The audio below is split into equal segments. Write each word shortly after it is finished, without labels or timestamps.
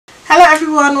Hello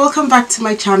everyone, welcome back to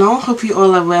my channel. Hope you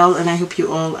all are well and I hope you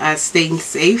all are staying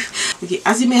safe. Okay,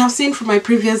 as you may have seen from my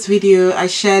previous video, I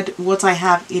shared what I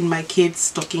have in my kids'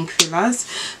 stocking fillers.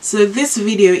 So this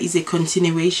video is a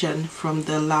continuation from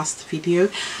the last video,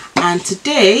 and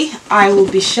today I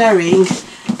will be sharing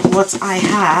what I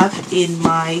have in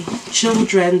my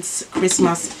children's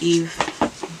Christmas Eve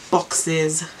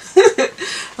boxes.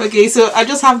 Okay, so I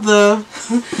just have the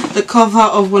cover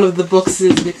of one of the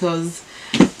boxes because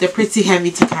they're pretty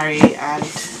heavy to carry and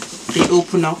they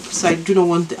open up, so I do not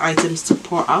want the items to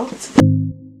pour out.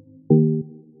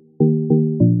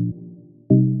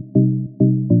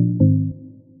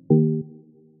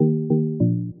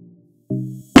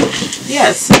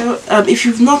 Yeah, so if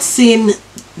you've not seen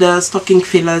the stocking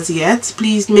fillers yet,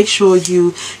 please make sure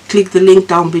you click the link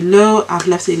down below. I've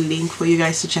left a link for you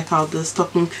guys to check out the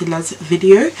stocking fillers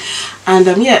video.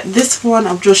 And yeah, this one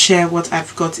I've just shared what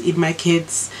I've got in my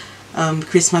kids'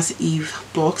 Christmas Eve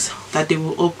box that they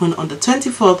will open on the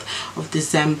 24th of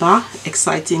December.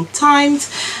 Exciting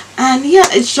times. And yeah,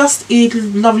 it's just a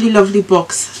lovely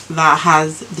box that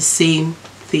has the same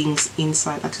things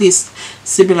inside, at least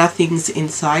similar things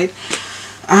inside.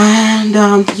 And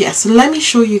yeah, so let me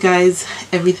show you guys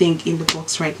everything in the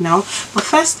box right now. But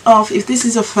first off, if this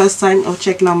is your first time of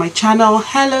checking out my channel,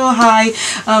 hello, hi,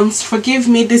 forgive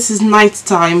me, this is night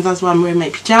time, that's why I'm wearing my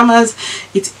pajamas.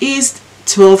 It is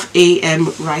 12 a.m.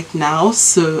 right now,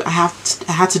 so I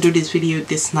had to do this video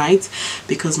this night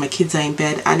because my kids are in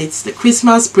bed and it's the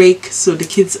Christmas break, so the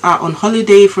kids are on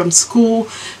holiday from school.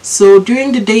 So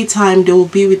during the daytime they will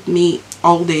be with me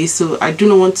all day, so I do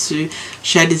not want to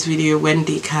share this video when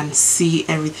they can see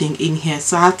everything in here,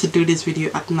 so I have to do this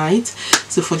video at night,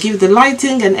 so forgive the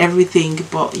lighting and everything.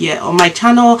 But yeah, on my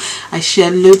channel I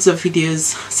share loads of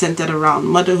videos centered around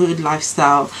motherhood,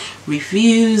 lifestyle,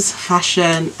 reviews,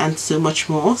 fashion and so much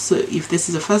more. So if this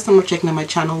is the first time of checking out my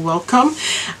channel, welcome,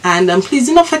 and please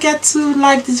do not forget to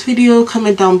like this video,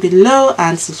 comment down below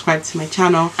and subscribe to my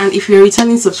channel. And if you're a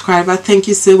returning subscriber, thank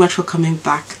you so much for coming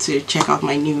back to check out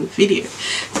my new video.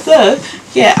 So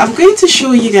yeah, I'm going to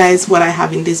show you guys what I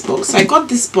have in this box. So I got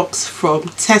this box from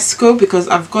Tesco because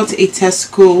I've got a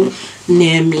Tesco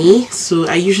near me, so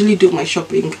I usually do my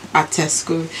shopping at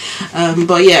Tesco.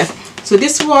 But yeah, so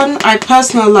this one I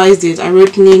personalized it. I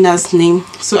wrote Nina's name,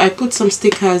 so I put some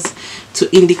stickers to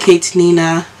indicate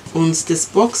Nina owns this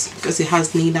box because it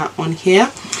has Nina on here.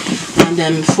 And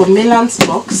then for Milan's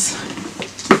box,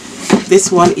 this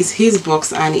one is his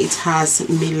box and it has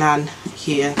Milan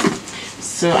here.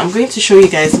 So I'm going to show you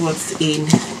guys what's in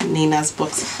Nina's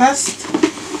box first.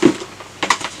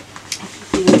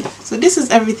 So this is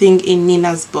everything in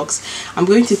Nina's box. I'm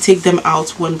going to take them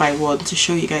out one by one to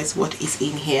show you guys what is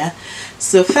in here.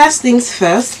 So first things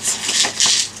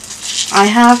first, I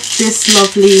have this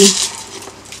lovely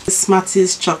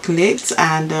Smarties chocolate,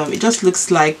 and it just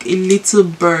looks like a little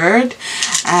bird,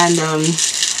 and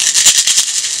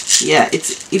yeah, it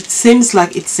seems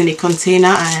like it's in a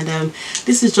container, and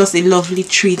this is just a lovely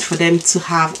treat for them to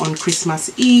have on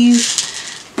Christmas Eve.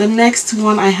 The next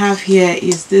one I have here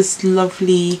is this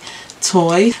lovely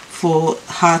toy for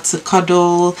her to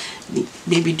cuddle,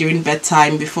 maybe during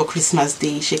bedtime before Christmas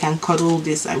Day. She can cuddle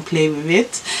this and play with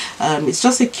it. It's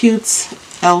just a cute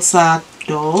Elsa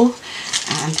doll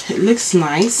and it looks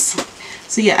nice.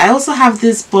 So yeah, I also have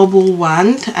this bubble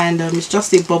wand, and it's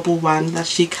just a bubble wand that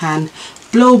she can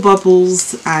blow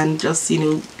bubbles and just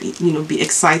you know be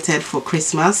excited for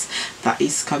Christmas that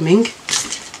is coming.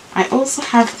 I also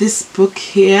have this book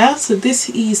here. So this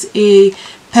is a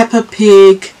Peppa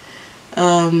Pig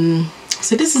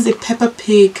so this is a Peppa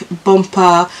Pig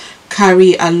bumper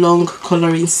carry along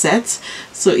coloring set.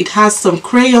 So it has some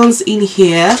crayons in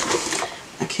here.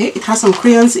 Okay, it has some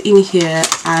crayons in here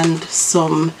and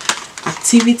some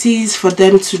activities for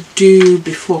them to do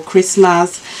before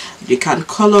Christmas. You can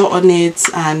color on it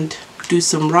and do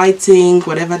some writing,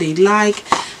 whatever they like.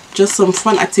 Just some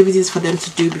fun activities for them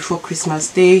to do before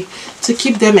Christmas Day to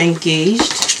keep them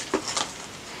engaged.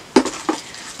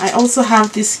 I also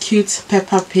have this cute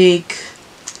Peppa Pig,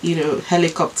 you know,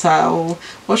 helicopter, or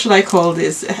what should I call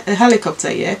this? A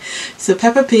helicopter, yeah. So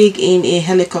Peppa Pig in a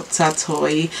helicopter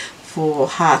toy for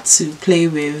her to play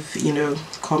with, you know,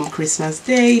 come Christmas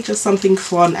Day. Just something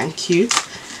fun and cute.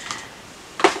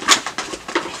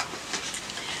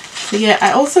 So yeah,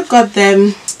 I also got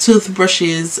them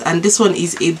toothbrushes, and this one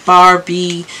is a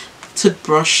Barbie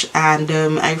toothbrush, and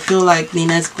I feel like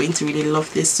Nina is going to really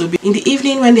love this. So in the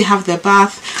evening when they have their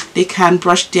bath, they can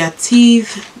brush their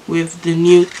teeth with the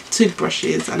new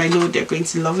toothbrushes, and I know they're going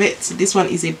to love it. So this one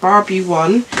is a Barbie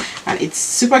one and it's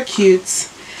super cute.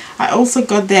 I also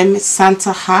got them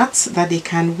Santa hats that they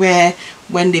can wear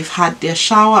when they've had their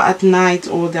shower at night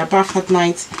or their bath at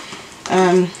night.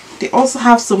 They also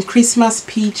have some Christmas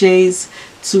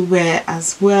PJs to wear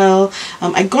as well.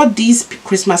 I got these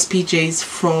Christmas PJs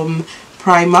from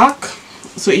Primark.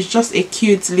 So it's just a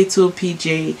cute little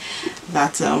PJ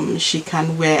that she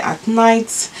can wear at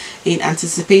night in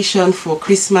anticipation for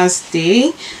Christmas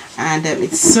Day, and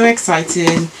it's so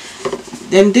exciting.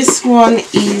 Then this one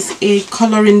is a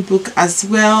coloring book as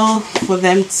well for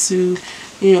them to,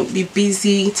 you know, be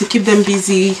busy, to keep them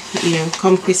busy, you know,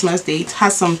 come Christmas Day. It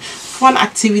has some fun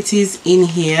activities in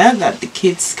here that the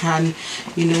kids can,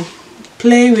 you know,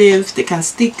 play with. They can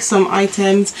stick some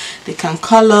items, they can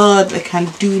color, they can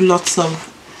do lots of,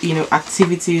 you know,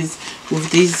 activities with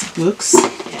these books.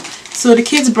 So the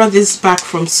kids brought this back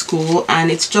from school,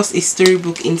 and it's just a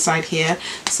storybook inside here.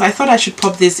 So I thought I should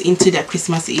pop this into their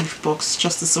Christmas Eve box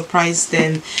just to surprise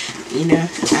them, you know,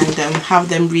 and have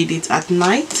them read it at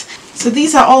night. So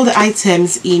these are all the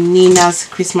items in Nina's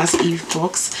Christmas Eve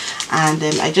box, and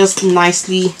I just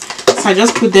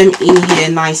put them in here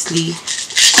nicely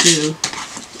to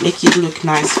make it look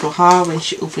nice for her when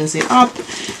she opens it up.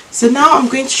 So now I'm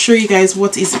going to show you guys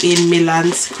what is in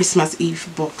Milan's Christmas Eve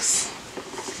box.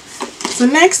 So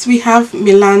next we have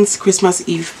Milan's Christmas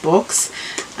Eve box,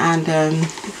 and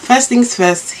first things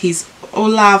first, his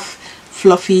Olaf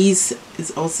Fluffies is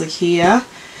also here.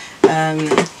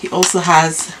 He also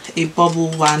has a bubble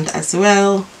wand as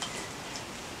well.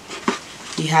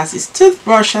 He has his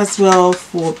toothbrush as well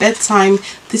for bedtime.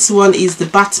 This one is the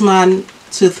Batman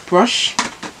toothbrush.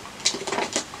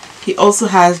 He also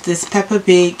has this Peppa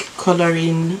Pig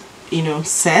coloring, you know,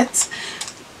 set.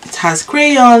 It has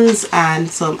crayons and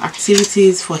some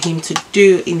activities for him to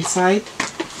do inside.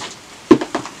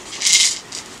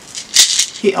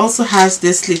 He also has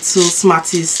this little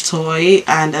Smarties toy,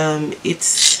 and it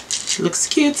looks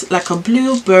cute, like a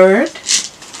blue bird.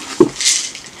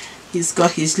 He's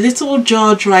got his little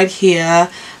George right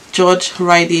here, George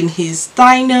riding his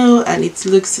dino, and it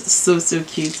looks so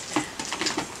cute.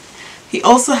 He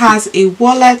also has a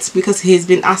wallet because he's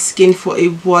been asking for a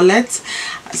wallet,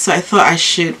 so I thought I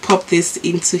should pop this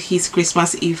into his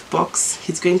Christmas Eve box.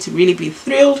 He's going to really be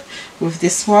thrilled with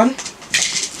this one.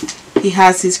 He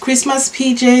has his Christmas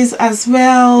PJs as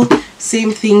well,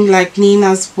 same thing like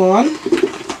Nina's one,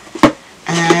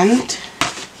 and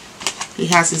he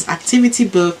has his activity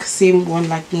book, same one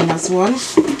like Nina's one.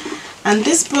 And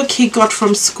this book he got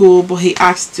from school, but he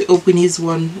asked to open his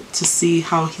one to see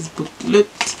how his book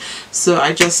looked, so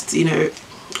I just, you know,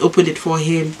 opened it for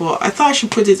him. But I thought I should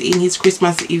put it in his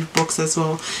Christmas Eve box as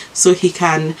well, so he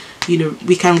can, you know,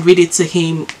 we can read it to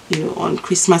him, you know, on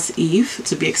Christmas Eve.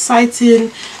 To be exciting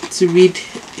to read,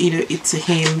 you know, it to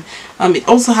him. It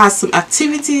also has some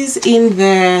activities in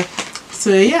there,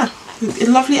 so yeah, a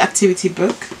lovely activity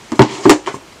book.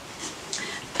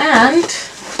 And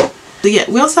so yeah,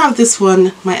 we also have this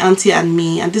one, My Auntie and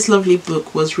Me, and this lovely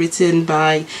book was written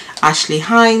by Ashley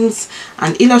Hines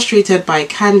and illustrated by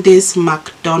Candice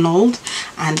MacDonald,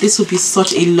 and this would be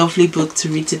such a lovely book to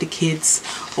read to the kids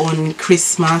on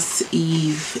Christmas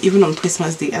Eve, even on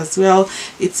Christmas Day as well.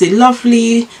 It's a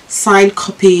lovely signed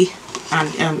copy,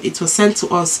 and it was sent to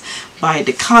us by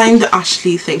the kind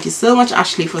Ashley. Thank you so much,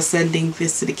 Ashley, for sending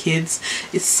this to the kids.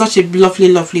 It's such a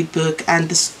lovely book, and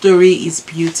the story is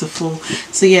beautiful.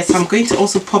 So yes, I'm going to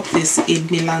also pop this in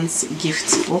Milan's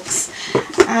gift box.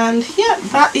 And yeah,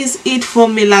 that is it for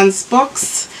Milan's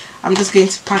box. I'm just going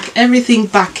to pack everything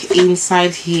back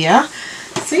inside here.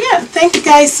 So yeah, thank you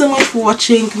guys so much for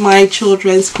watching my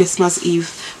children's Christmas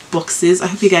Eve boxes. I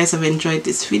hope you guys have enjoyed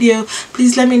this video.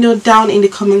 Please let me know down in the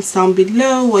comments down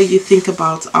below what you think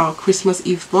about our Christmas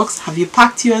Eve box. Have you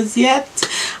packed yours yet?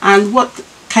 And what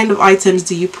kind of items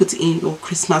do you put in your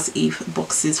Christmas Eve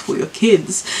boxes for your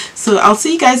kids? So I'll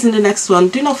see you guys in the next one.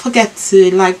 Do not forget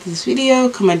to like this video,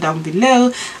 comment down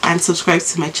below, and subscribe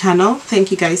to my channel.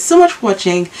 Thank you guys so much for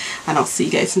watching, and I'll see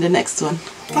you guys in the next one.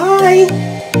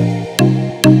 Bye.